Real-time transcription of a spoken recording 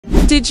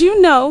Did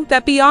you know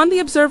that beyond the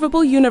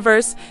observable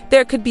universe,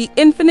 there could be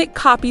infinite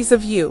copies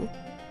of you?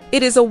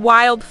 It is a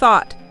wild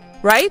thought,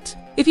 right?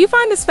 If you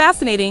find this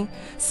fascinating,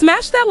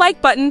 smash that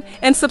like button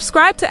and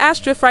subscribe to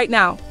AskDrift right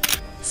now.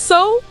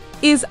 So,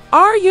 is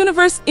our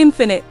universe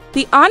infinite?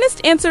 The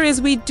honest answer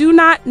is we do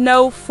not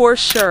know for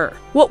sure.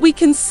 What we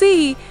can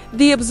see,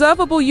 the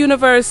observable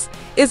universe,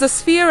 is a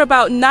sphere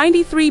about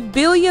 93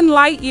 billion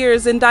light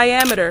years in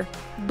diameter.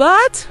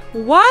 But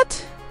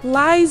what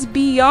lies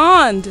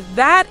beyond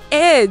that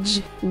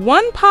edge?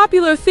 One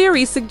popular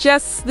theory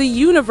suggests the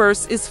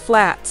universe is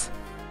flat.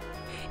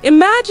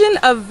 Imagine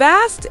a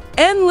vast,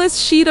 endless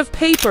sheet of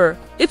paper.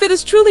 If it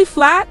is truly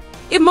flat,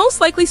 it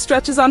most likely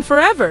stretches on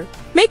forever,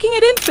 making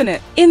it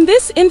infinite. In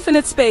this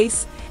infinite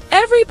space,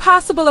 every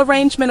possible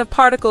arrangement of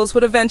particles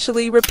would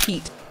eventually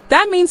repeat.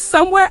 That means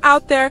somewhere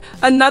out there,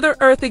 another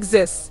Earth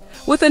exists,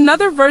 with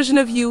another version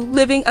of you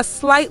living a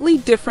slightly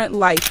different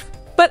life.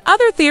 But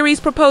other theories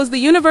propose the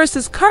universe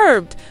is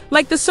curved,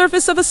 like the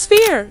surface of a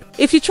sphere.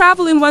 If you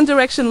travel in one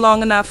direction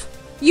long enough,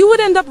 you would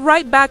end up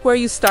right back where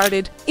you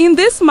started. In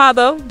this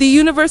model, the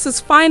universe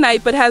is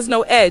finite but has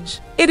no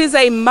edge. It is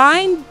a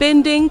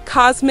mind-bending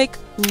cosmic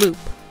loop.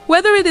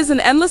 Whether it is an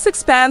endless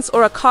expanse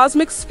or a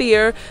cosmic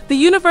sphere, the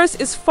universe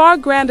is far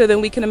grander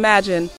than we can imagine.